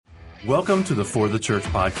Welcome to the For the Church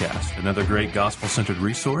podcast, another great gospel-centered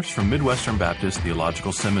resource from Midwestern Baptist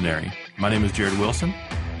Theological Seminary. My name is Jared Wilson,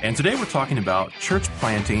 and today we're talking about church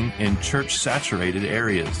planting in church-saturated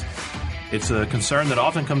areas. It's a concern that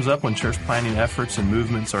often comes up when church planting efforts and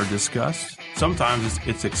movements are discussed. Sometimes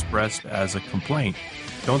it's expressed as a complaint.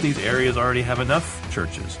 Don't these areas already have enough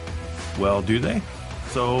churches? Well, do they?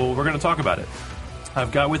 So we're going to talk about it.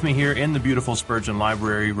 I've got with me here in the beautiful Spurgeon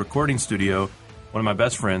Library recording studio one of my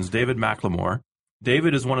best friends, David McLemore.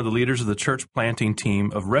 David is one of the leaders of the church planting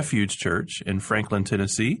team of Refuge Church in Franklin,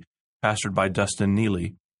 Tennessee, pastored by Dustin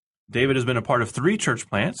Neely. David has been a part of 3 church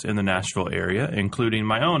plants in the Nashville area, including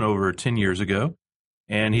my own over 10 years ago,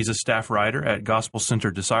 and he's a staff writer at Gospel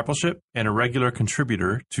Centered Discipleship and a regular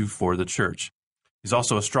contributor to For the Church. He's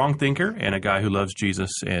also a strong thinker and a guy who loves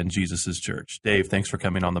Jesus and Jesus' church. Dave, thanks for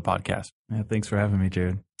coming on the podcast. Yeah, thanks for having me,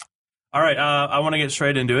 Jared. All right, I want to get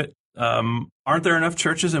straight into it. Aren't there enough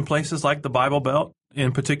churches in places like the Bible Belt,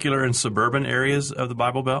 in particular in suburban areas of the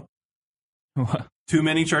Bible Belt? Too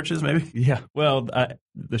many churches, maybe? Yeah. Well,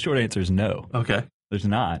 the short answer is no. Okay. There's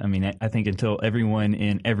not. I mean, I think until everyone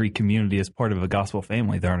in every community is part of a gospel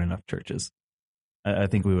family, there aren't enough churches. I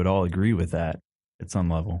think we would all agree with that at some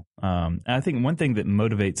level. And I think one thing that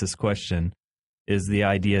motivates this question is the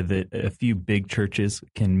idea that a few big churches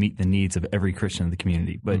can meet the needs of every Christian in the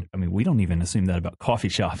community. But I mean, we don't even assume that about coffee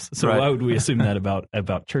shops. So Right. Why would we assume that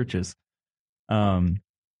about churches? And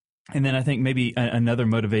then I think maybe another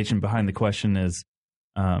motivation behind the question is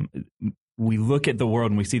we look at the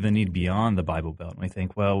world and we see the need beyond the Bible Belt. And we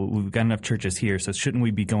think, well, we've got enough churches here, so shouldn't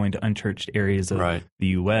we be going to unchurched areas of the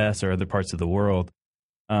U.S. or other parts of the world?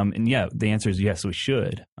 And yeah, the answer is yes, we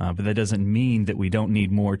should. But that doesn't mean that we don't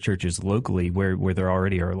need more churches locally where there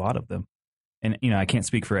already are a lot of them. And, you know, I can't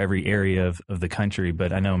speak for every area of the country,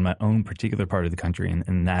 but I know in my own particular part of the country,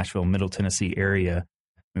 in Nashville, Middle Tennessee area,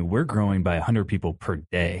 I mean, we're growing by 100 people per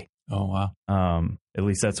day. Oh, wow. At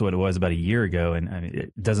least that's what it was about a year ago. And I mean,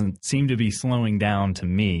 it doesn't seem to be slowing down to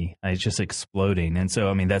me. It's just exploding. And so,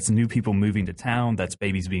 I mean, that's new people moving to town. That's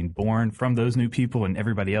babies being born from those new people and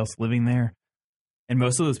everybody else living there. And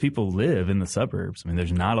most of those people live in the suburbs. I mean,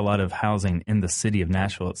 there's not a lot of housing in the city of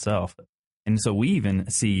Nashville itself. And so we even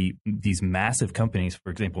see these massive companies, for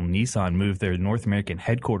example, Nissan moved their North American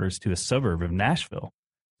headquarters to a suburb of Nashville.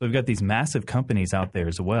 So we've got these massive companies out there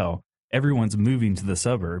as well. Everyone's moving to the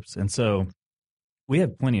suburbs. And so we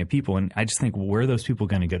have plenty of people. And I just think, well, where are those people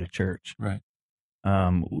going to go to church? Right.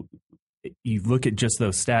 You look at just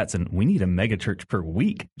those stats, and we need a mega church per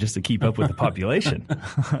week just to keep up with the population,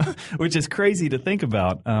 which is crazy to think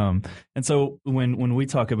about. And so when we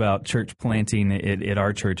talk about church planting at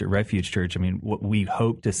our church, at Refuge Church, I mean, what we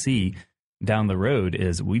hope to see down the road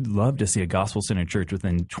is we'd love to see a gospel-centered church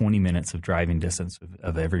within 20 minutes of driving distance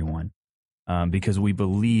of everyone, because we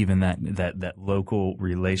believe in that local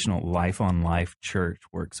relational life-on-life church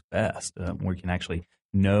works best, where we can actually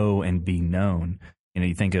know and be known. You know,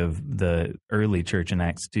 you think of the early church in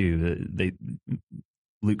Acts 2,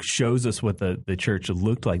 Luke shows us what the church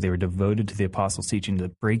looked like. They were devoted to the apostles' teaching, to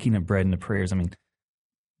the breaking of bread and the prayers. I mean,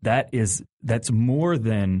 that's more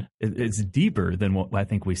than, it's deeper than what I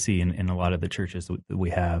think we see in a lot of the churches that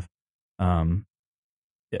we have around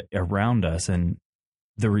us. And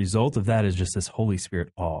the result of that is just this Holy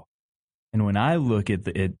Spirit awe. And when I look at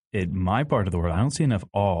my part of the world, I don't see enough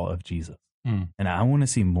awe of Jesus. And I want to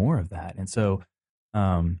see more of that. And so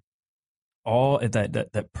all at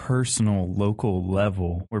that personal, local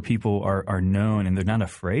level where people are known and they're not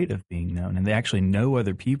afraid of being known and they actually know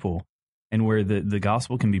other people, and where the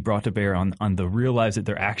gospel can be brought to bear on the real lives that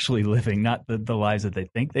they're actually living, not the lives that they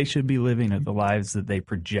think they should be living or the lives that they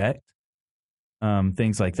project,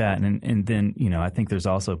 things like that. And then, you know, I think there's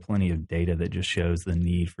also plenty of data that just shows the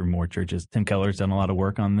need for more churches. Tim Keller's done a lot of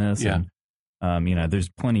work on this. Yeah. And, you know, there's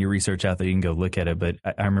plenty of research out there. You can go look at it. But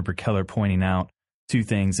I remember Keller pointing out 2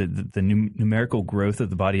 things: that the numerical growth of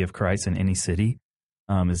the body of Christ in any city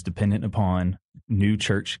is dependent upon new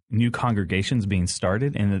congregations being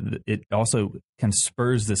started, and it also kind of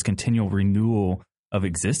spurs this continual renewal of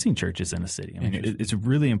existing churches in a city. I mean, it's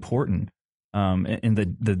really important, and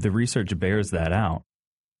the research bears that out.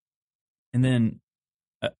 And then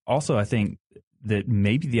also, I think that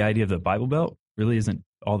maybe the idea of the Bible Belt really isn't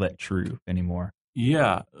all that true anymore.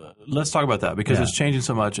 Yeah, let's talk about that because it's changing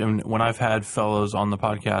so much. And when I've had fellows on the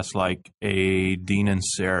podcast like a Dean and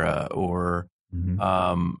Sarah, or you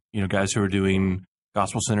know, guys who are doing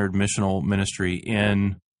gospel-centered missional ministry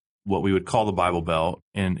in what we would call the Bible Belt,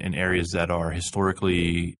 in areas that are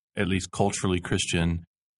historically, at least culturally Christian,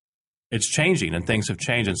 it's changing and things have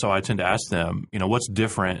changed. And so I tend to ask them, you know, what's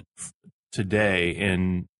different today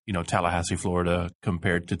in Tallahassee, Florida,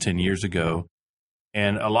 compared to 10 years ago.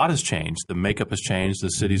 And a lot has changed. The makeup has changed. The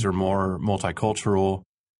cities are more multicultural.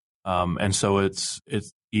 And so it's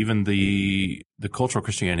even the cultural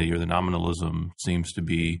Christianity or the nominalism seems to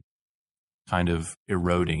be kind of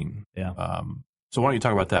eroding. Yeah. So why don't you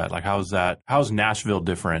talk about that? Like, how's Nashville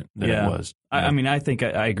different than it was? I mean, I think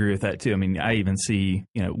I agree with that too. I mean, I even see,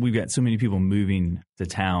 we've got so many people moving to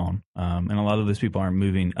town, and a lot of those people aren't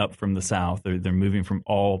moving up from the South. They're moving from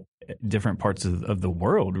all different parts of the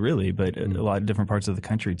world, really, but a lot of different parts of the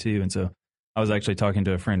country too. And so I was actually talking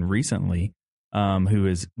to a friend recently who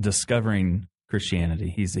is discovering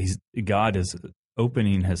Christianity. God is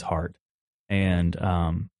opening his heart, and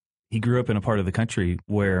he grew up in a part of the country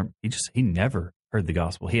where he never heard the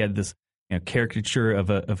gospel. He had this caricature of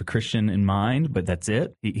a Christian in mind, but that's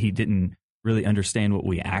it. He didn't really understand what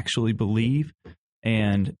we actually believe.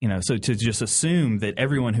 And, so to just assume that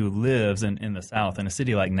everyone who lives in the South, in a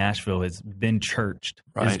city like Nashville, has been churched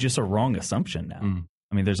is just a wrong assumption now.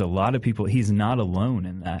 I mean, there's a lot of people. He's not alone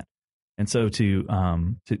in that. And so to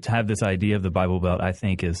have this idea of the Bible Belt, I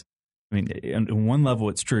think on one level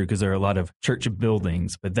it's true because there are a lot of church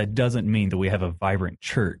buildings, but that doesn't mean that we have a vibrant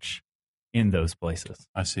church in those places.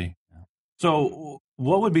 I see. So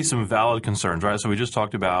what would be some valid concerns, right? So we just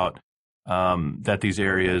talked about that these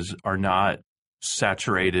areas are not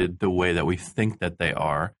saturated the way that we think that they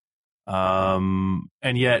are. And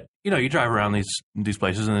yet, you drive around these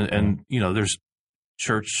places and there's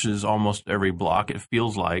churches almost every block. It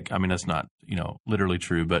feels like, I mean, that's not, literally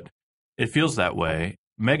true, but it feels that way.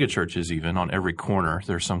 Mega churches even on every corner.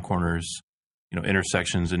 There's some corners,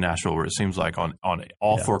 intersections in Nashville where it seems like on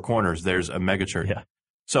all four corners there's a mega church. Yeah.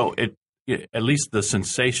 So at least the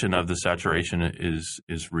sensation of the saturation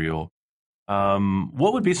is real.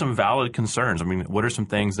 What would be some valid concerns? I mean, what are some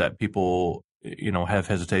things that people have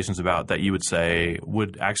hesitations about that you would say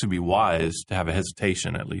would actually be wise to have a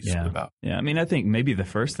hesitation at least about? Yeah, I mean, I think maybe the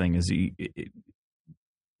first thing is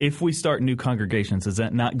if we start new congregations, is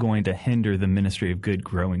that not going to hinder the ministry of good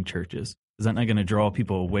growing churches? Is that not going to draw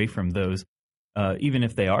people away from those, even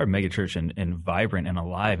if they are megachurch and vibrant and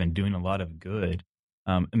alive and doing a lot of good?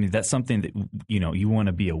 I mean, that's something that, you want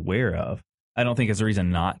to be aware of. I don't think it's a reason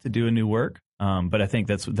not to do a new work, but I think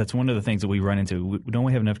that's one of the things that we run into. Don't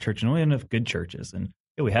we have enough churches? Don't we have enough good churches? And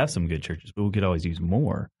we have some good churches, but we could always use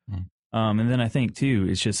more. And then I think too,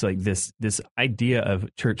 it's just like this idea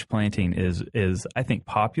of church planting is I think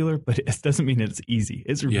popular, but it doesn't mean it's easy.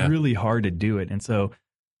 It's really hard to do it. And so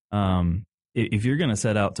if you're going to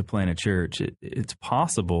set out to plant a church, it's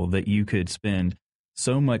possible that you could spend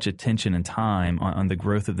so much attention and time on the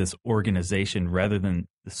growth of this organization rather than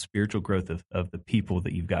the spiritual growth of the people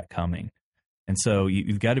that you've got coming. And so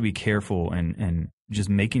you've got to be careful and just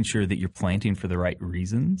making sure that you're planting for the right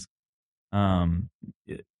reasons.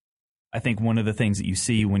 I think one of the things that you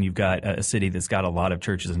see when you've got a city that's got a lot of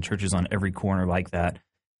churches and churches on every corner like that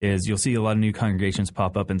is you'll see a lot of new congregations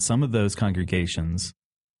pop up, and some of those congregations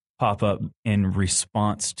pop up in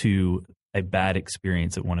response to a bad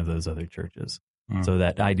experience at one of those other churches. So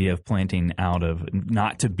that idea of planting out of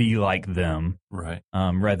not to be like them, right?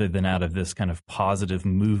 Rather than out of this kind of positive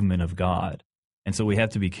movement of God. And so we have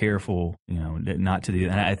to be careful, not to do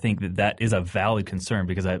that. And I think that is a valid concern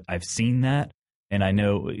because I've seen that. And I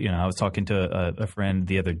know, I was talking to a friend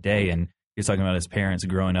the other day, and he was talking about his parents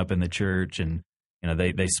growing up in the church, and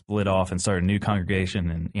they split off and started a new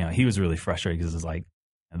congregation, and he was really frustrated because it's like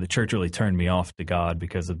the church really turned me off to God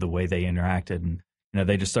because of the way they interacted, and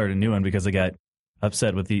they just started a new one because they got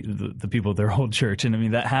upset with the people at their old church, and I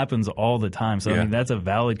mean that happens all the time. So I mean that's a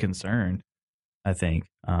valid concern, I think.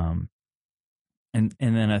 And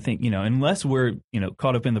then I think, unless we're,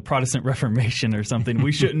 caught up in the Protestant Reformation or something,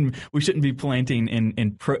 we shouldn't be planting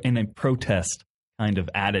in a protest kind of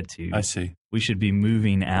attitude. I see. We should be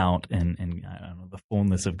moving out and I don't know, the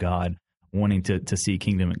fullness of God, wanting to see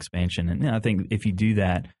kingdom expansion. And I think if you do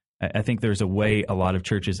that, I think there's a way a lot of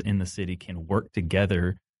churches in the city can work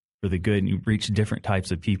together for the good, and you reach different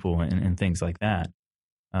types of people and things like that.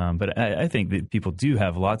 But I think that people do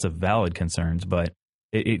have lots of valid concerns, but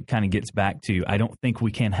it kind of gets back to, I don't think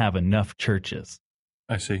we can have enough churches.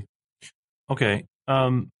 I see. Okay.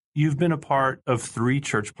 You've been a part of 3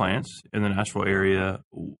 church plants in the Nashville area.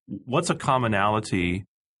 What's a commonality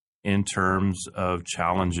in terms of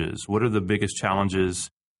challenges? What are the biggest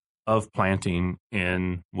challenges of planting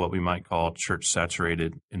in what we might call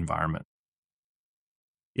church-saturated environment?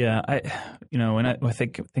 Yeah, when I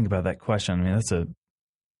think about that question, I mean,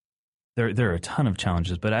 there are a ton of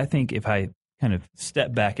challenges, but I think if I kind of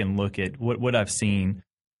step back and look at what I've seen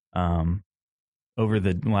over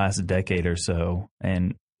the last decade or so,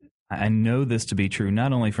 and I know this to be true,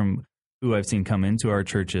 not only from who I've seen come into our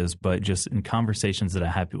churches, but just in conversations that I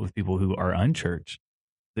have with people who are unchurched.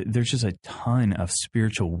 There's just a ton of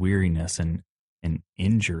spiritual weariness and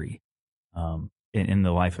injury in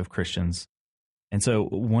the life of Christians. And so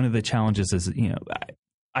one of the challenges is,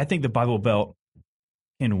 I think the Bible Belt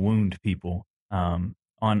can wound people on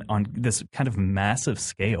this kind of massive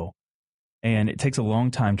scale. And it takes a long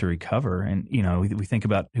time to recover. And, we think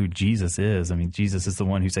about who Jesus is. I mean, Jesus is the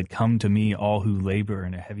one who said, "Come to me, all who labor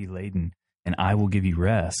and are heavy laden, and I will give you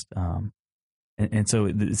rest." And so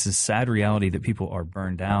it's a sad reality that people are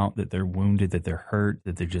burned out, that they're wounded, that they're hurt,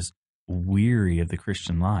 that they're just weary of the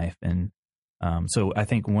Christian life. And so I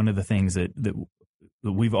think one of the things that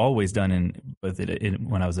we've always done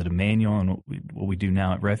when I was at Emmanuel and what we do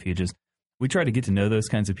now at Refuge is we try to get to know those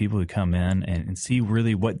kinds of people who come in and see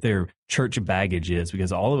really what their church baggage is,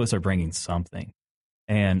 because all of us are bringing something.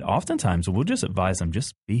 And oftentimes we'll just advise them,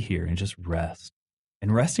 just be here and just rest.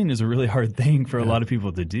 And resting is a really hard thing for a lot of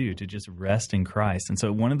people to do, to just rest in Christ. And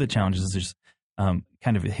so one of the challenges is just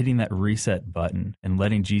kind of hitting that reset button and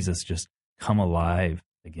letting Jesus just come alive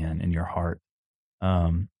again in your heart.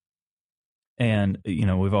 And,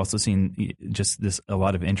 we've also seen just a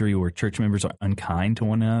lot of injury where church members are unkind to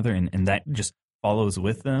one another, and that just follows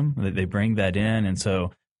with them. They bring that in. And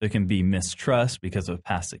so there can be mistrust because of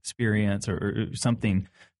past experience or something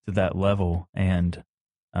to that level. And,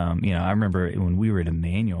 I remember when we were at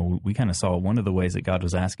Emmanuel, we kind of saw one of the ways that God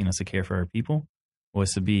was asking us to care for our people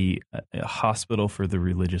was to be a hospital for the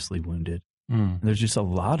religiously wounded. There's just a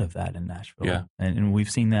lot of that in Nashville. Yeah. And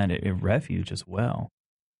we've seen that at Refuge as well.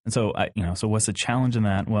 And so, so what's the challenge in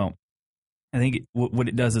that? Well, I think what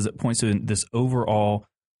it does is it points to this overall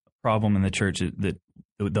problem in the church that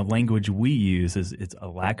the language we use is it's a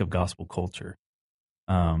lack of gospel culture.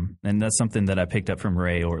 And that's something that I picked up from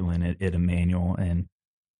Ray Ortlund at Emmanuel, and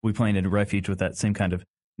we planted a Refuge with that same kind of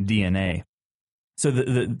DNA. So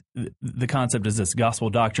the concept is this: gospel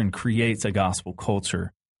doctrine creates a gospel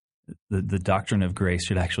culture. The doctrine of grace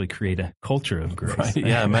should actually create a culture of grace. Right.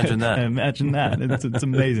 Yeah, imagine that. Imagine that. It's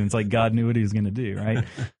amazing. It's like God knew what he was going to do, right?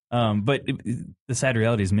 But the sad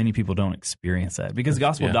reality is many people don't experience that, because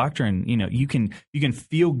gospel doctrine, you can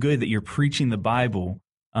feel good that you're preaching the Bible,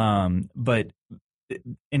 but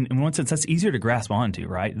in one sense that's easier to grasp onto,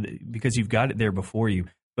 right? Because you've got it there before you.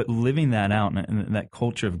 But living that out and that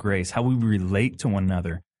culture of grace, how we relate to one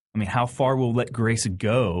another, I mean, how far we'll let grace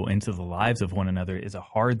go into the lives of one another is a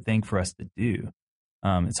hard thing for us to do.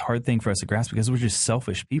 It's a hard thing for us to grasp because we're just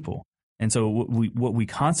selfish people. And so what we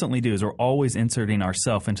constantly do is we're always inserting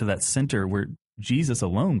ourselves into that center where Jesus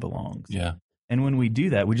alone belongs. Yeah. And when we do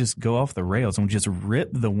that, we just go off the rails and we just rip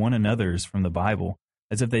the one another's from the Bible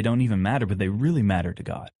as if they don't even matter, but they really matter to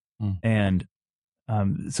God. And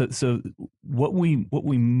so what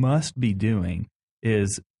we must be doing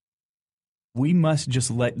is we must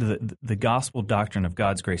just let the gospel doctrine of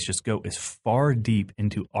God's grace just go as far deep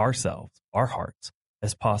into ourselves, our hearts,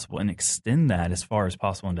 as possible, and extend that as far as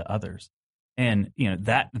possible into others. And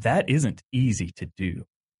that isn't easy to do.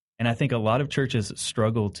 And I think a lot of churches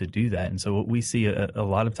struggle to do that. And so what we see a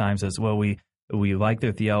lot of times is, well, we like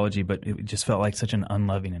their theology, but it just felt like such an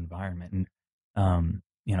unloving environment. And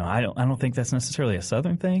I don't think that's necessarily a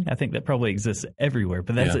Southern thing. I think that probably exists everywhere.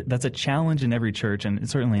 But that's a challenge in every church, and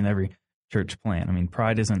certainly in every church plant. I mean,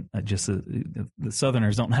 pride isn't just the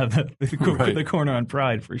Southerners don't have the corner on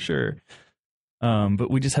pride for sure. But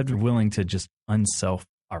we just have to be willing to just unself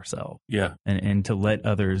ourselves, and to let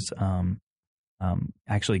others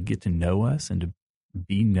actually get to know us and to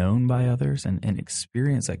be known by others and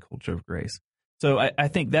experience that culture of grace. So I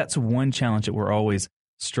think that's one challenge that we're always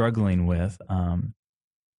struggling with.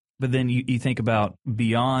 But then you think about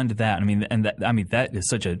beyond that. That is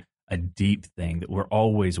such a deep thing that we're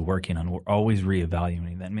always working on. We're always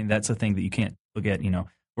reevaluating that. I mean, that's a thing that you can't look at.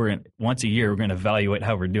 Once a year we're going to evaluate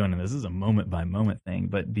how we're doing, and this is a moment by moment thing.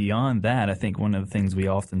 But beyond that, I think one of the things we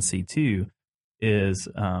often see too is,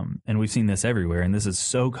 and we've seen this everywhere, and this is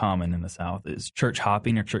so common in the South, is church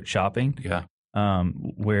hopping or church shopping. Yeah.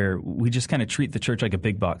 Where we just kind of treat the church like a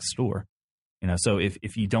big box store. So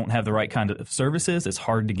if you don't have the right kind of services, it's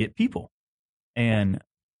hard to get people. And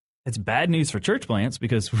it's bad news for church plants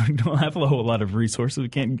because we don't have a whole lot of resources. We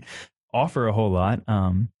can't offer a whole lot.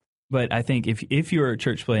 But I think if you're a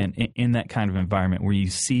church plant in that kind of environment where you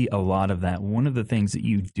see a lot of that, one of the things that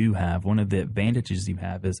you do have, one of the advantages you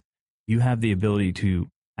have is you have the ability to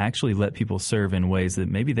actually let people serve in ways that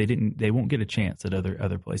maybe they won't get a chance at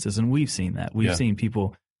other places. And we've seen that. We've seen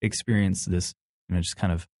people experience this, just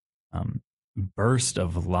kind of burst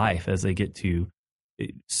of life as they get to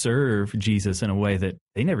serve Jesus in a way that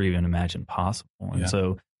they never even imagined possible. And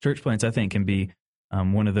so church plants, I think, can be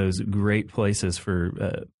one of those great places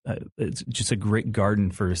for it's just a great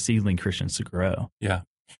garden for seedling Christians to grow. Yeah.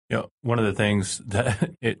 One of the things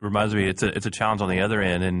that it reminds me, it's a challenge on the other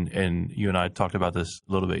end, and you and I talked about this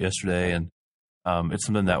a little bit yesterday, and it's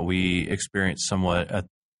something that we experience somewhat at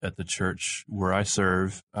the church where I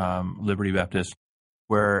serve, Liberty Baptist,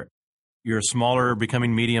 where you're a smaller,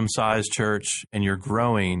 becoming medium-sized church, and you're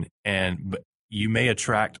growing, but you may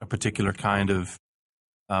attract a particular kind of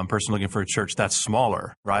person looking for a church that's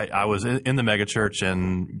smaller, right? I was in the mega church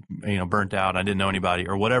and, burnt out. I didn't know anybody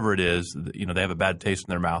or whatever it is. They have a bad taste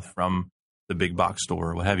in their mouth from the big box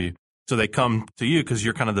store or what have you. So they come to you because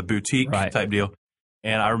you're kind of the boutique type deal.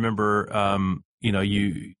 And I remember,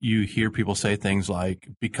 you hear people say things like,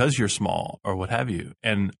 because you're small or what have you.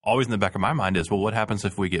 And always in the back of my mind is, well, what happens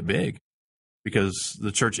if we get big? Because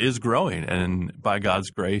the church is growing, and by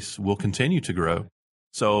God's grace, we'll continue to grow.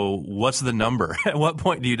 So what's the number? At what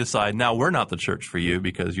point do you decide, now we're not the church for you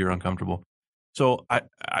because you're uncomfortable? So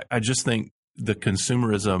I just think the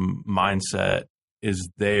consumerism mindset is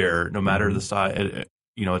there no matter the size.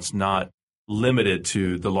 It's not limited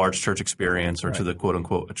to the large church experience or to the quote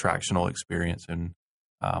unquote attractional experience and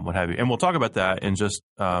what have you. And we'll talk about that in just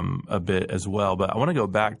a bit as well. But I want to go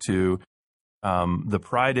back to the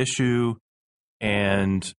pride issue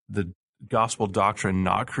and the gospel doctrine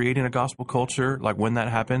not creating a gospel culture, like when that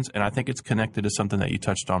happens. And I think it's connected to something that you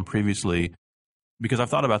touched on previously, because I've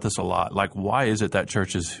thought about this a lot. Like, why is it that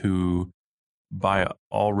churches who, by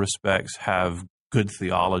all respects, have good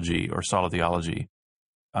theology or solid theology,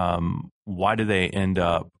 why do they end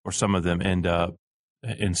up, or some of them end up,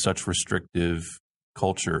 in such restrictive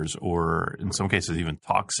cultures, or in some cases even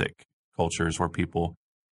toxic cultures, where people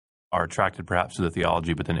are attracted perhaps to the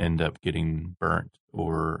theology, but then end up getting burnt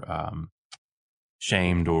or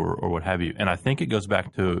shamed or what have you? And I think it goes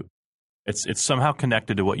back to, it's somehow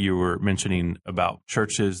connected to what you were mentioning about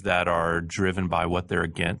churches that are driven by what they're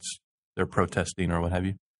against, they're protesting or what have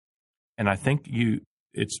you. And I think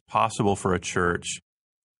it's possible for a church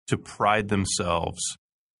to pride themselves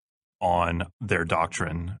on their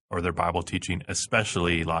doctrine or their Bible teaching,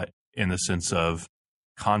 especially like in the sense of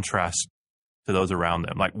contrast to those around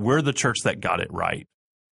them. Like, we're the church that got it right,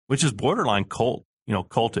 which is borderline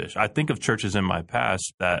cultish. I think of churches in my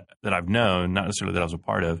past that I've known, not necessarily that I was a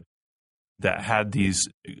part of, that had these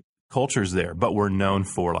cultures there, but were known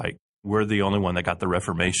for, like, we're the only one that got the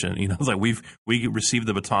Reformation. It's like we received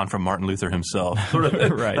the baton from Martin Luther himself, sort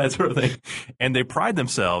of, right. That sort of thing. And they pride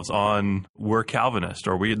themselves on, we're Calvinist,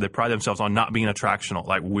 or they pride themselves on not being attractional.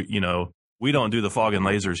 Like, we don't do the fog and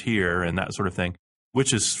lasers here and that sort of thing,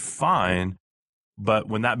 which is fine. But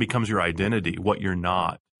when that becomes your identity, what you're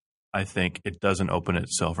not, I think it doesn't open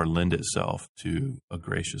itself or lend itself to a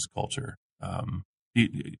gracious culture.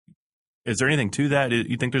 Is there anything to that?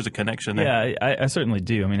 You think there's a connection there? Yeah, I certainly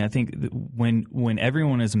do. I mean, I think when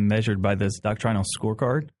everyone is measured by this doctrinal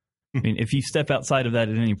scorecard, I mean, if you step outside of that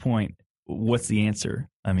at any point, what's the answer?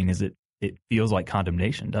 I mean, it feels like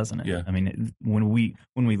condemnation, doesn't it? Yeah. I mean, when we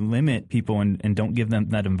limit people and don't give them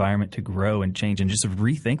that environment to grow and change and just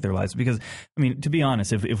rethink their lives, because, I mean, to be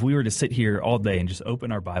honest, if we were to sit here all day and just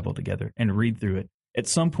open our Bible together and read through it, at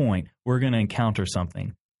some point we're going to encounter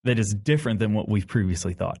something that is different than what we've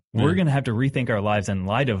previously thought. Yeah. We're going to have to rethink our lives in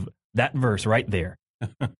light of that verse right there.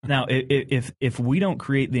 Now, if we don't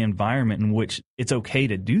create the environment in which it's okay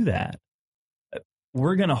to do that,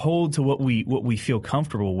 we're going to hold to what we feel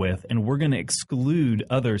comfortable with, and we're going to exclude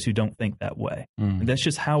others who don't think that way. Mm. That's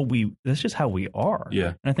just how we are. Yeah.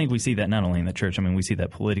 And I think we see that not only in the church. I mean, we see that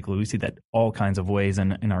politically. We see that all kinds of ways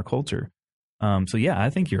in our culture. So yeah, I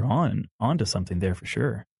think you're onto something there for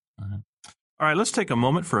sure. Uh-huh. All right, let's take a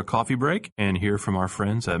moment for a coffee break and hear from our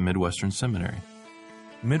friends at Midwestern Seminary.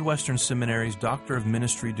 Midwestern Seminary's Doctor of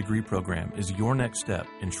Ministry degree program is your next step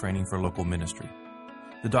in training for local ministry.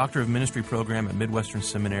 The Doctor of Ministry program at Midwestern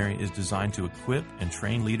Seminary is designed to equip and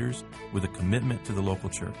train leaders with a commitment to the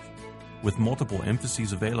local church. With multiple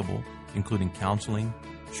emphases available, including counseling,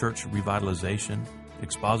 church revitalization,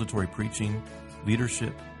 expository preaching,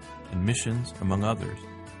 leadership, and missions, among others,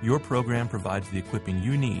 your program provides the equipping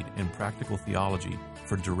you need in practical theology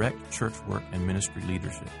for direct church work and ministry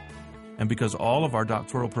leadership. And because all of our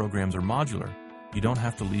doctoral programs are modular, you don't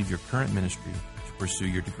have to leave your current ministry to pursue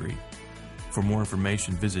your degree. For more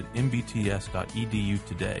information, visit mbts.edu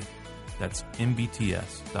today. That's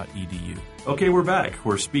mbts.edu. Okay, we're back.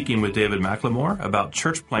 We're speaking with David McLemore about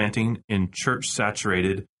church planting in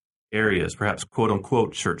church-saturated areas, perhaps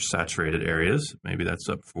quote-unquote church-saturated areas. Maybe that's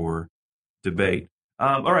up for debate.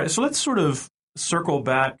 All right, so let's sort of circle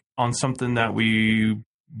back on something that we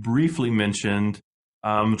briefly mentioned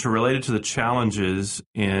to relate it to the challenges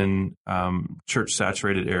in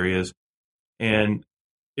church-saturated areas. And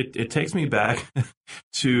it takes me back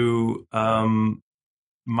to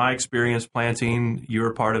my experience planting. You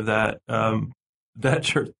were part of that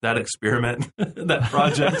church, that experiment, that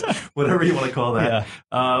project, whatever you want to call that.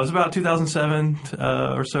 Yeah. It was about 2007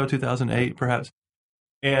 or so, 2008 perhaps.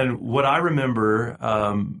 And what I remember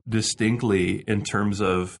distinctly in terms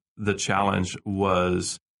of the challenge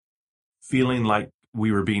was feeling like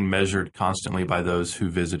we were being measured constantly by those who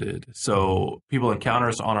visited. So people encounter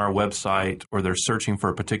us on our website, or they're searching for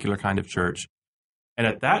a particular kind of church. And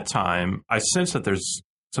at that time, I sense that there's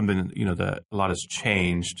something, that a lot has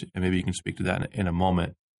changed, and maybe you can speak to that in a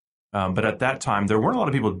moment. But at that time, there weren't a lot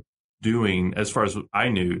of people doing, as far as I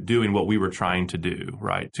knew, doing what we were trying to do,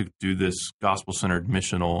 right? To do this gospel-centered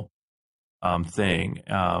missional thing.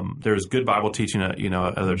 There's good Bible teaching at,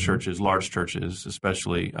 other churches, large churches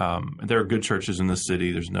especially. There are good churches in the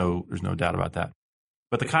city. There's no doubt about that.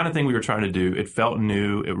 But the kind of thing we were trying to do, it felt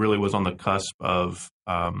new. It really was on the cusp of,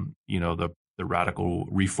 the radical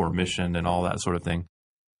reformation and all that sort of thing.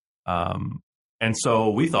 And so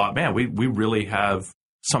we thought, man, we really have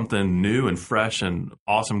something new and fresh and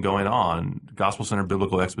awesome going on. Gospel-centered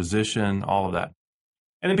biblical exposition, all of that.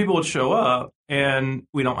 And then people would show up, and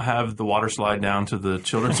we don't have the water slide down to the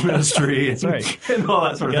children's ministry and, right. and all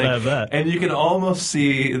that sort of thing. Have that. And you can almost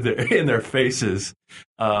see in their faces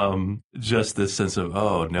just this sense of,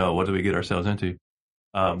 oh, no, what did we get ourselves into?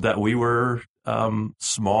 That we were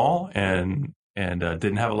small and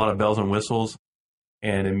didn't have a lot of bells and whistles.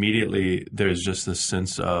 And immediately there's just this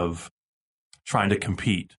sense of trying to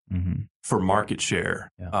compete for market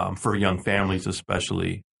share, for young families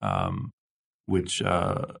especially, which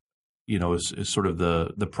is sort of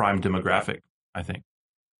the prime demographic, I think.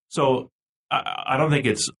 So I don't think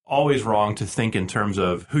it's always wrong to think in terms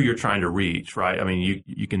of who you're trying to reach, right? I mean,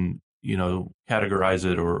 you can categorize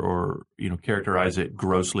it or characterize it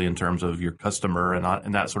grossly in terms of your customer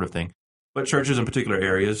and that sort of thing. But churches in particular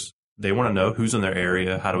areas, they want to know who's in their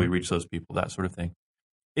area, how do we reach those people, that sort of thing.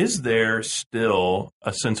 Is there still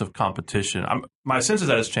a sense of competition? My sense is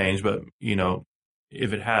that it's changed, but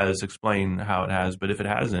if it has, explain how it has. But if it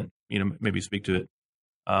hasn't, maybe speak to it.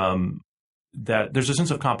 That there's a sense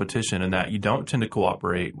of competition, and that you don't tend to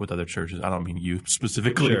cooperate with other churches. I don't mean you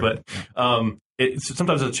specifically, sure. But it's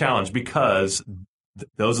sometimes a challenge because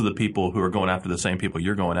those are the people who are going after the same people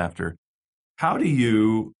you're going after. How do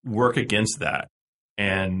you work against that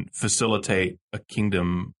and facilitate a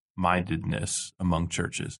kingdom-mindedness among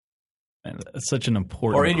churches? And that's such an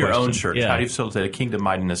important Or in your question. own church. Yeah. How do you facilitate a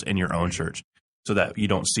kingdom-mindedness in your own church so that you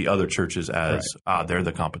don't see other churches as, they're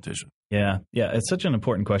the competition? Yeah. It's such an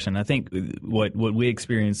important question. I think what we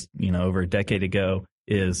experienced, over a decade ago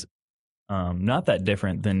is not that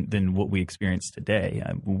different than what we experience today.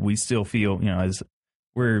 We still feel, as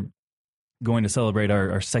we're going to celebrate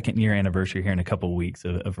our second year anniversary here in a couple of weeks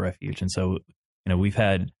of Refuge. And so, we've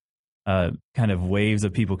had kind of waves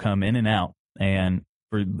of people come in and out. And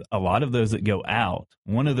for a lot of those that go out,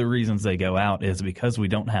 one of the reasons they go out is because we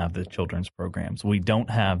don't have the children's programs. We don't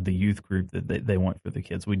have the youth group that they want for the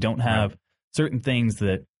kids. We don't have certain things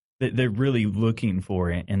that they're really looking for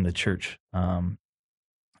in the church. And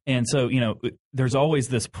so, there's always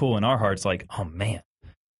this pull in our hearts like, oh, man,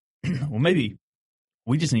 well, maybe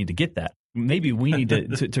we just need to get that. Maybe we need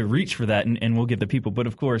to reach for that, and we'll get the people. But,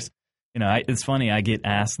 of course, it's funny. I get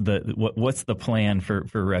asked what's the plan for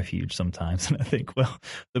Refuge sometimes, and I think, well,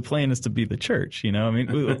 the plan is to be the church. I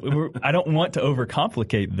mean, I don't want to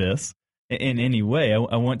overcomplicate this in any way.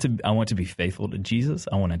 I want to be faithful to Jesus.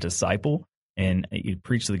 I want to disciple and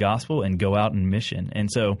preach the gospel and go out and mission. And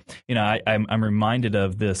so, I'm reminded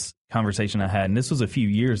of this conversation I had, and this was a few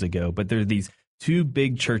years ago. But there are these two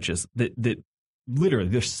big churches that literally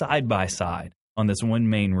they're side by side on this one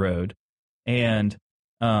main road, and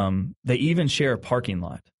they even share a parking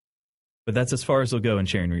lot, but that's as far as they'll go in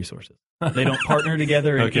sharing resources. They don't partner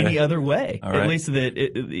together in any other way. All right. At least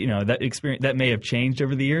that experience that may have changed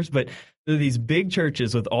over the years. But there are these big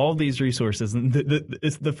churches with all these resources, and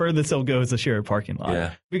the furthest they'll go is to share a parking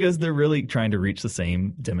lot because they're really trying to reach the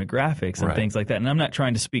same demographics and things like that. And I'm not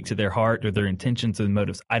trying to speak to their heart or their intentions and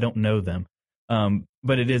motives. I don't know them,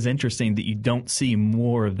 but it is interesting that you don't see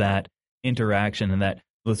more of that interaction and that.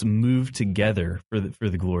 Let's move together for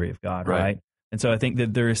the glory of God, right? And so I think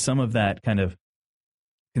that there is some of that kind of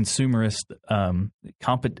consumerist,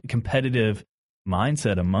 competitive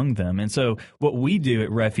mindset among them. And so what we do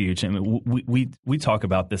at Refuge, and we talk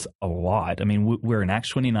about this a lot. I mean, we're an Acts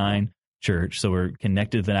 29 church, so we're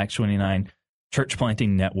connected to the Acts 29 church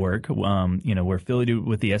planting network. We're affiliated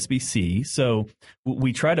with the SBC, so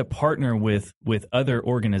we try to partner with other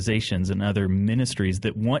organizations and other ministries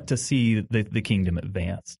that want to see the kingdom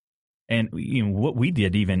advance. And what we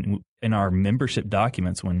did, even in our membership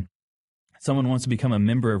documents, when someone wants to become a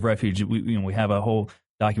member of Refuge, we have a whole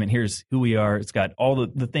document. Here's who we are. It's got all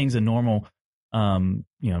the things a normal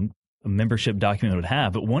a membership document would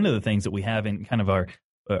have. But one of the things that we have in kind of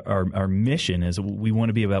our mission is we want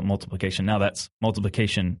to be about multiplication. Now that's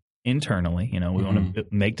multiplication internally. We want to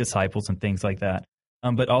make disciples and things like that.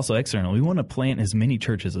 But also externally, we want to plant as many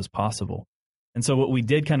churches as possible. And so what we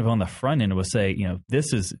did kind of on the front end was say,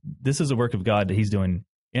 this is a work of God that He's doing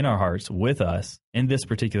in our hearts with us in this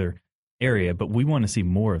particular area, but we want to see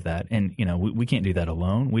more of that. And, we can't do that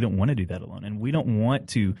alone. We don't want to do that alone. And we don't want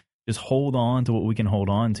to just hold on to what we can hold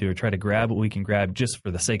on to or try to grab what we can grab just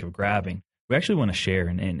for the sake of grabbing. We actually want to share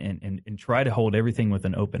and try to hold everything with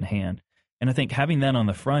an open hand. And I think having that on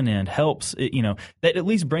the front end helps, that at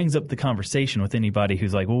least brings up the conversation with anybody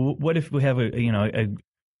who's like, well, what if we have a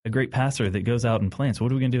great pastor that goes out and plants?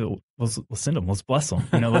 What are we going to do? Let's send them. Let's bless them.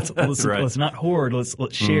 Let's right. let's not hoard. Let's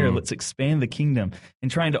share. Let's expand the kingdom,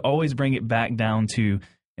 and trying to always bring it back down to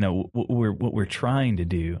what we're trying to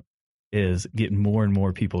do is get more and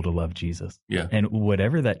more people to love Jesus. Yeah. And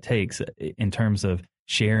whatever that takes in terms of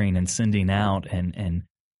sharing and sending out and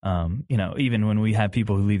even when we have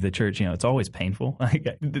people who leave the church, it's always painful.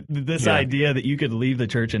 Like this idea that you could leave the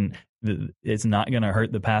church and it's not going to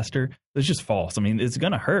hurt the pastor, it's just false. I mean, it's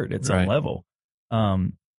going to hurt at some level.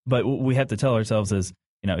 But what we have to tell ourselves is,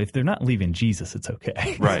 if they're not leaving Jesus, it's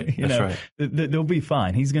okay. Right. That's right. They'll be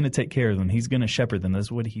fine. He's going to take care of them. He's going to shepherd them.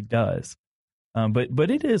 That's what He does.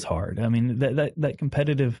 But it is hard. I mean, that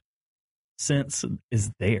competitive sense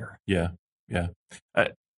is there. Yeah. Yeah.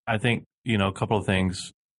 I think, a couple of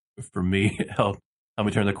things for me help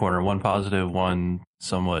me turn the corner. One positive, one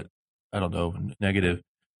somewhat, negative.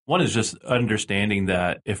 One is just understanding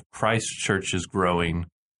that if Christ Church is growing,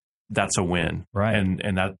 that's a win. Right.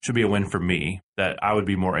 And that should be a win for me, that I would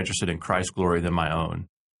be more interested in Christ's glory than my own.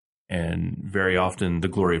 And very often the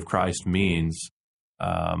glory of Christ means,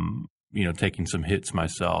 taking some hits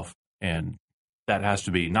myself. And that has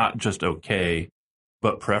to be not just okay,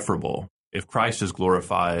 but preferable. If Christ is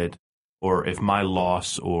glorified, or if my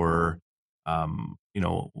loss or,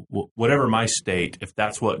 whatever my state, if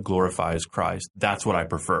that's what glorifies Christ, that's what I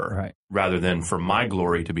prefer, right, rather than for my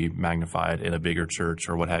glory to be magnified in a bigger church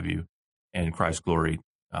or what have you, and Christ's glory,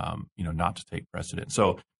 not to take precedent.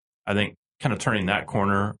 So I think kind of turning that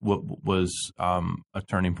corner was a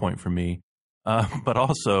turning point for me, but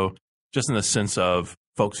also just in the sense of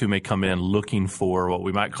folks who may come in looking for what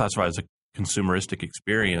we might classify as a consumeristic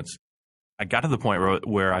experience. I got to the point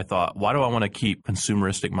where I thought, why do I want to keep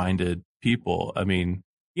consumeristic-minded people? I mean,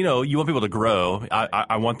 you want people to grow.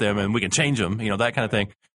 I want them, and we can change them, that kind of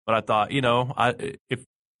thing. But I thought, if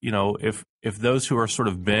those who are sort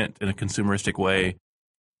of bent in a consumeristic way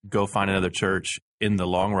go find another church in the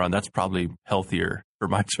long run, that's probably healthier for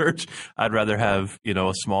my church. I'd rather have,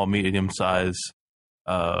 a small, medium-size,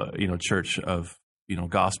 church of,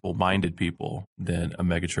 gospel-minded people than a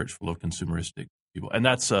mega church full of consumeristic people. And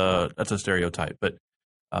that's a stereotype. But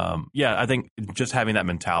I think just having that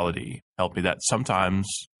mentality helped me, that sometimes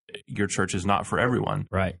your church is not for everyone.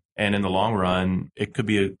 Right. And in the long run, it could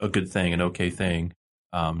be a good thing, an okay thing,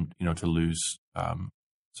 to lose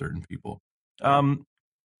certain people.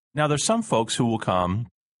 Now, there's some folks who will come,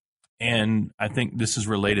 and I think this is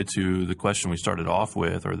related to the question we started off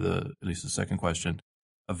with, or at least the second question,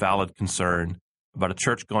 a valid concern about a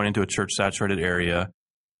church going into a church-saturated area,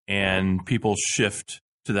 and people shift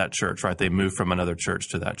to that church, right? They move from another church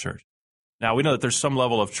to that church. Now, we know that there's some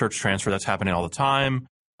level of church transfer that's happening all the time.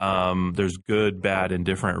 There's good, bad, and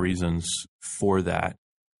different reasons for that.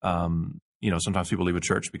 Sometimes people leave a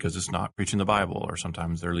church because it's not preaching the Bible, or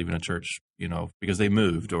sometimes they're leaving a church, because they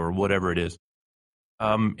moved or whatever it is.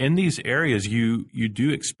 In these areas, you do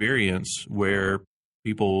experience where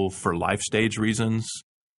people, for life stage reasons,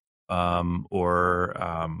 or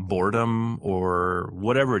boredom or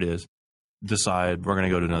whatever it is, decide we're going to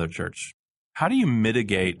go to another church. How do you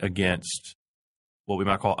mitigate against what we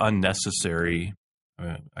might call unnecessary,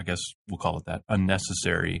 I guess we'll call it that,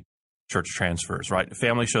 unnecessary church transfers, right? A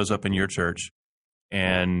family shows up in your church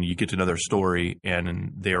and you get to know their story,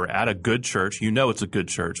 and they're at a good church. It's a good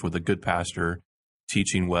church with a good pastor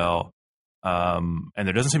teaching well. And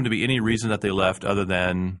there doesn't seem to be any reason that they left other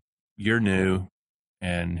than you're new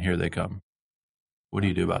and here they come. What do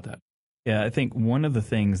you do about that? Yeah, I think one of the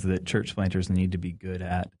things that church planters need to be good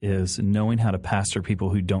at is knowing how to pastor people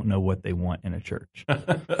who don't know what they want in a church.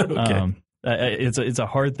 Okay. It's a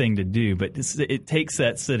hard thing to do, but it takes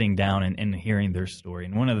that sitting down and hearing their story.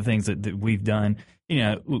 And one of the things that we've done,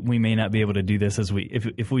 we may not be able to do this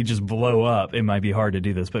if we just blow up, it might be hard to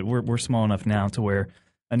do this, but we're small enough now to where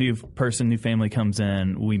a new family comes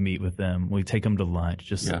in, we meet with them, we take them to lunch,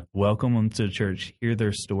 just welcome them to church, hear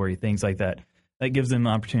their story, things like that. That gives them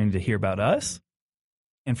an opportunity to hear about us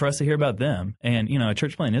and for us to hear about them. And, a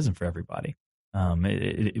church plant isn't for everybody.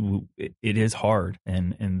 It is hard,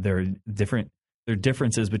 and there are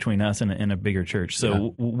differences between us and a bigger church.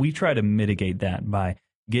 So we try to mitigate that by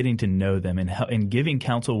getting to know them and giving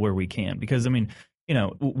counsel where we can. Because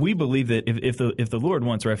we believe that if the Lord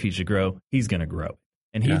wants Refuge to grow, He's going to grow,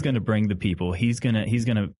 and He's going to bring the people. He's going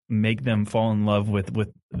to make them fall in love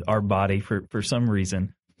with our body for some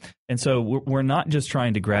reason. And so we're not just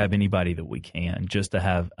trying to grab anybody that we can just to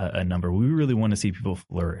have a number. We really want to see people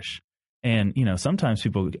flourish. And, sometimes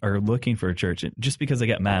people are looking for a church just because they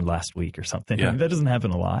got mad last week or something. Yeah. That doesn't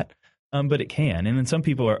happen a lot, but it can. And then some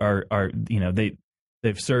people are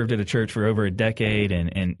they've served at a church for over a decade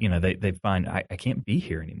and they find, I can't be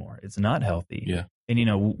here anymore. It's not healthy. Yeah.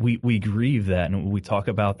 And, we grieve that, and we talk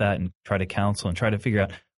about that and try to counsel and try to figure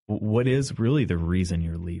out what is really the reason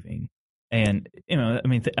you're leaving. And,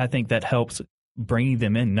 I think that helps bringing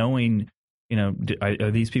them in, knowing,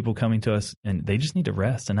 are these people coming to us and they just need to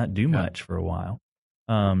rest and not do much for a while?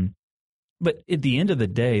 But at the end of the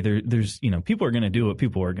day, there's people are going to do what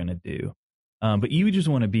people are going to do. But you just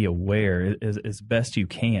want to be aware as best you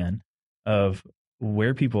can of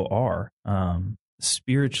where people are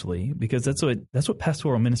spiritually, because that's what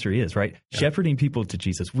pastoral ministry is, right? Yeah. Shepherding people to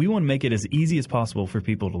Jesus. We want to make it as easy as possible for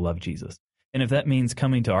people to love Jesus. And if that means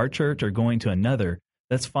coming to our church or going to another,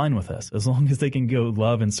 that's fine with us, as long as they can go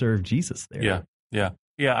love and serve Jesus there. Yeah.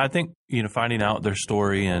 I think, finding out their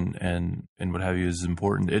story and what have you is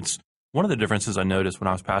important. It's one of the differences I noticed when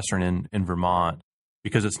I was pastoring in Vermont,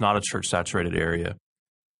 because it's not a church-saturated area.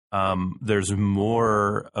 There's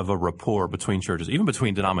more of a rapport between churches, even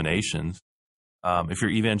between denominations. If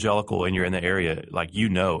you're evangelical and you're in the area,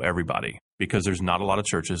 everybody, because there's not a lot of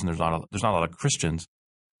churches and there's not a lot of Christians.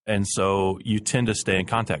 And so you tend to stay in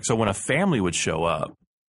contact. So when a family would show up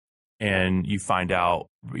and you find out,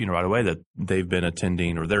 right away that they've been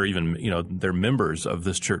attending, or they're even, they're members of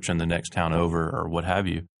this church in the next town over or what have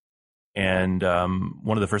you. And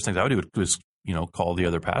one of the first things I would do was, call the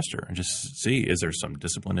other pastor and just see, is there some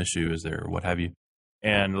discipline issue? Is there what have you?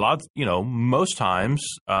 And most times,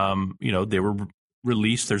 they were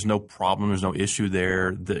released. There's no problem. There's no issue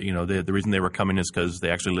there. The reason they were coming is because they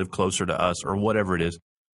actually live closer to us or whatever it is.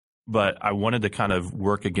 But I wanted to kind of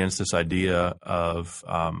work against this idea of,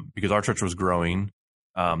 because our church was growing,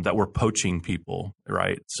 that we're poaching people,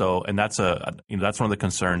 right? So, and that's that's one of the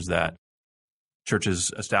concerns that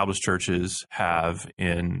established churches have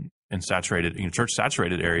in saturated,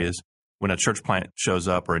 church-saturated areas. When a church plant shows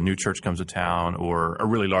up, or a new church comes to town, or a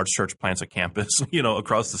really large church plants a campus,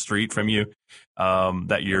 across the street from you,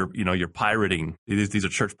 that you're pirating. These are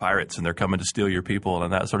church pirates, and they're coming to steal your people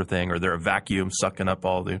and that sort of thing, or they're a vacuum sucking up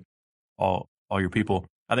all your people.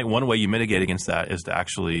 I think one way you mitigate against that is to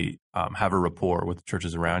actually have a rapport with the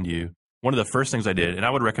churches around you. One of the first things I did, and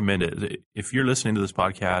I would recommend it, if you're listening to this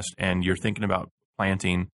podcast and you're thinking about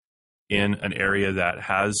planting in an area that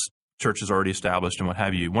has churches already established and what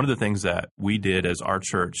have you, one of the things that we did as our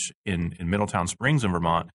church in Middletown Springs in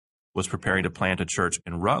Vermont was preparing to plant a church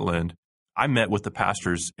in Rutland. I met with the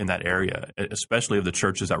pastors in that area, especially of the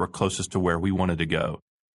churches that were closest to where we wanted to go.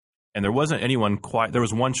 And there wasn't anyone there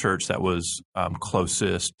was one church that was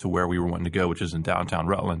closest to where we were wanting to go, which is in downtown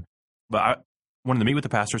Rutland. But I wanted to meet with the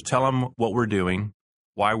pastors, tell them what we're doing,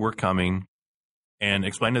 why we're coming, and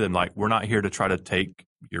explain to them, we're not here to try to take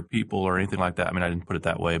your people or anything like that. I mean, I didn't put it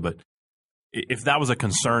that way, but if that was a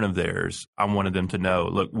concern of theirs, I wanted them to know,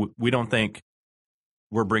 look, we don't think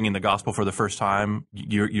we're bringing the gospel for the first time.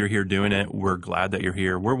 You're here doing it. We're glad that you're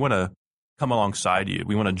here. We want to come alongside you.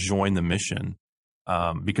 We want to join the mission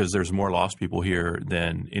because there's more lost people here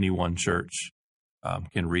than any one church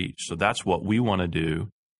can reach. So that's what we want to do.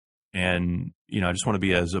 And, I just want to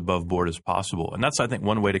be as above board as possible. And that's, I think,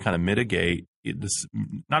 one way to kind of mitigate this,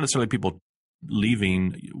 not necessarily people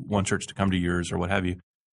leaving one church to come to yours or what have you,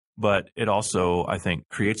 but it also, I think,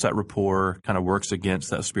 creates that rapport, kind of works against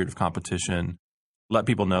that spirit of competition. Let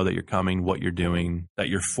people know that you're coming, what you're doing, that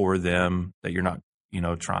you're for them, that you're not,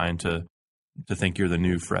 trying to think you're the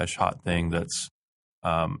new, fresh, hot thing that's,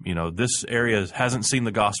 this area hasn't seen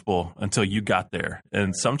the gospel until you got there.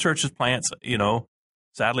 And some churches, plants,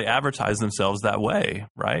 sadly advertise themselves that way,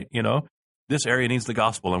 right? This area needs the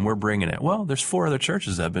gospel and we're bringing it. Well, there's 4 other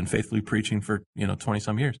churches that have been faithfully preaching for, 20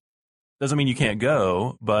 some years. Doesn't mean you can't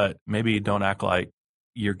go, but maybe don't act like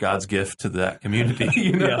you're God's gift to that community.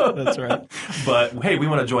 Yeah, that's right. But hey, we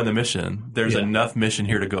want to join the mission. There's enough mission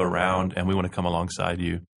here to go around, and we want to come alongside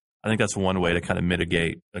you. I think that's one way to kind of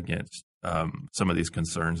mitigate against some of these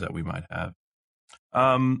concerns that we might have.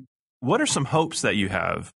 What are some hopes that you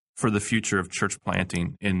have for the future of church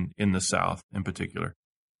planting in the South in particular?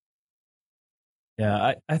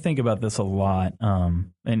 Yeah, I think about this a lot,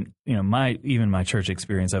 and my church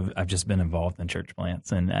experience. I've just been involved in church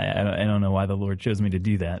plants, and I don't know why the Lord chose me to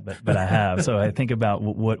do that, but I have. So I think about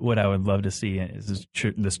what I would love to see is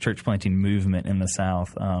this church planting movement in the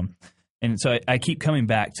South, and so I keep coming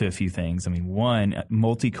back to a few things. I mean, one,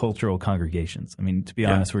 multicultural congregations. I mean, to be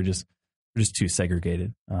honest, we're just too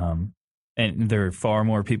segregated. And there are far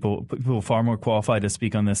more people far more qualified to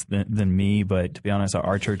speak on this than me. But to be honest,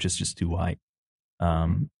 our church is just too white.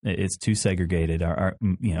 It's too segregated.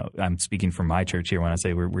 I'm speaking for my church here when I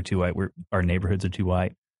say we're too white. Our neighborhoods are too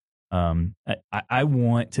white. I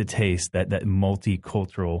want to taste that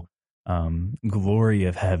multicultural glory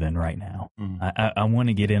of heaven right now. I want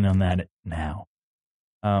to get in on that now.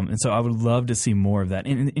 And so I would love to see more of that.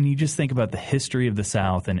 And you just think about the history of the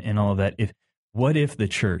South and all of that. What if the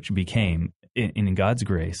church became, in God's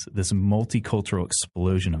grace, this multicultural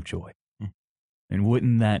explosion of joy? And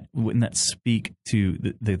wouldn't that speak to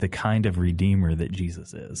the kind of Redeemer that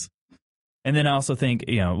Jesus is? And then I also think,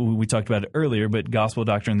 we talked about it earlier, but gospel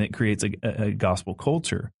doctrine that creates a gospel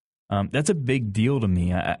culture. That's a big deal to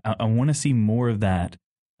me. I want to see more of that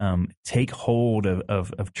take hold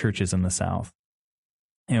of churches in the South.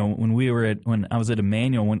 When I was at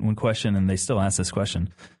Emmanuel, one question, and they still ask this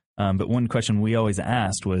question, but one question we always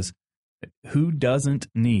asked was, who doesn't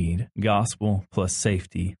need gospel plus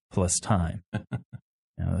safety plus time?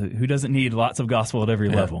 Who doesn't need lots of gospel at every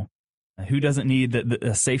level? Who doesn't need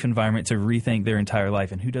a safe environment to rethink their entire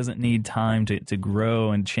life? And who doesn't need time to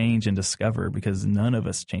grow and change and discover? Because none of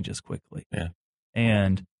us changes quickly. Yeah.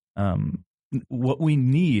 And what we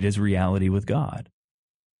need is reality with God.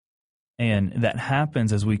 And that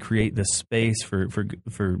happens as we create this space for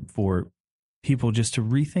people just to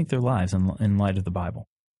rethink their lives in light of the Bible.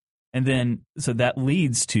 And then, so that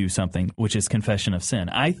leads to something, which is confession of sin.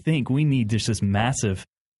 I think we need just this massive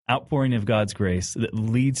outpouring of God's grace that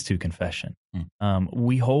leads to confession.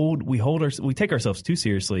 We take ourselves too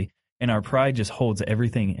seriously, and our pride just holds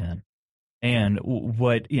everything in. And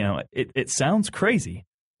it sounds crazy,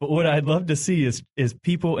 but what I'd love to see is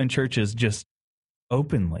people in churches just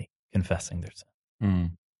openly confessing their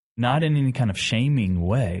sin. Not in any kind of shaming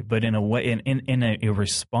way, but in a way, in a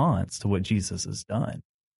response to what Jesus has done.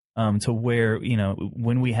 To where,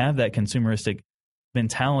 when we have that consumeristic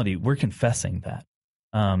mentality, we're confessing that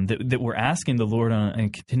we're asking the Lord on a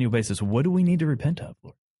continual basis, what do we need to repent of,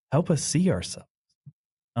 Lord? Help us see ourselves.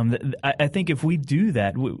 I think if we do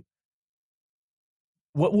that, what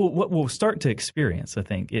we'll start to experience, I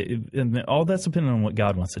think, all that's dependent on what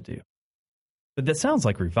God wants to do. But that sounds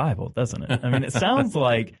like revival, doesn't it? I mean, it sounds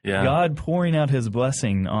like God pouring out his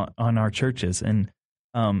blessing on our churches. And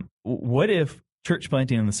what if church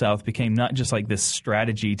planting in the South became not just like this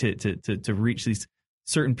strategy to reach these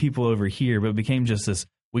certain people over here, but it became just this,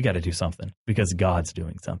 we got to do something because God's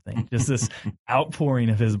doing something. Just this outpouring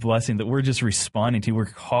of his blessing that we're just responding to. We're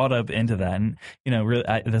caught up into that. And, really,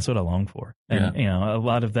 that's what I long for. And, a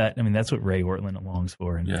lot of that, I mean, that's what Ray Ortlund longs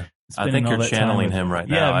for. And I think you're channeling him right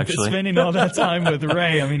now, actually. Spending all that time with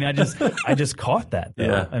Ray. I mean, I just caught that, though.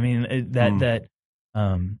 Yeah. I mean, that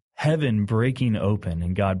heaven breaking open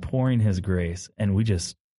and God pouring his grace, and we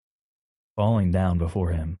just falling down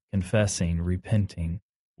before him, confessing, repenting,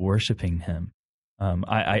 worshiping him.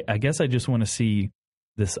 I guess I just want to see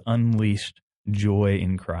this unleashed joy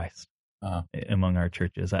in Christ among our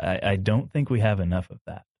churches. I don't think we have enough of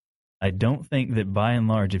that. I don't think that by and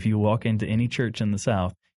large, if you walk into any church in the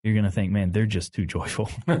South, you're going to think, man, they're just too joyful.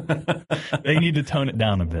 They need to tone it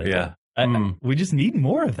down a bit. Yeah. We just need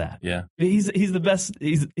more of that. Yeah. He's the best.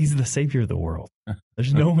 He's the savior of the world.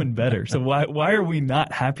 There's no one better. So why are we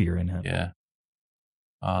not happier in him? Yeah.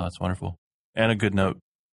 That's wonderful. And a good note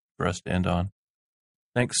for us to end on.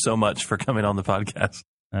 Thanks so much for coming on the podcast.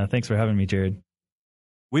 Thanks for having me, Jared.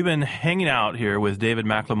 We've been hanging out here with David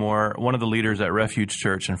McLemore, one of the leaders at Refuge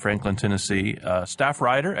Church in Franklin, Tennessee, staff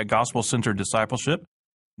writer at Gospel Centered Discipleship.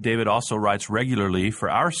 David also writes regularly for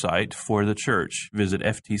our site, For the Church. Visit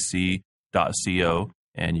ftc.co,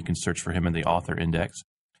 and you can search for him in the author index.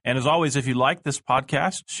 And as always, if you like this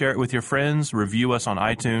podcast, share it with your friends, review us on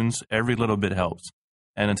iTunes. Every little bit helps.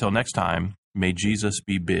 And until next time, may Jesus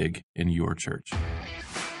be big in your church.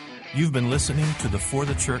 You've been listening to the For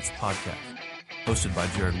the Church podcast. hosted by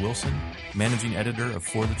Jared Wilson, managing editor of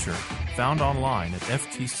For the Church, found online at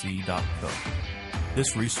ftc.co.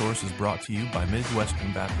 This resource is brought to you by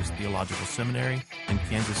Midwestern Baptist Theological Seminary in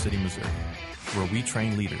Kansas City, Missouri, where we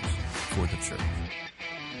train leaders for the church.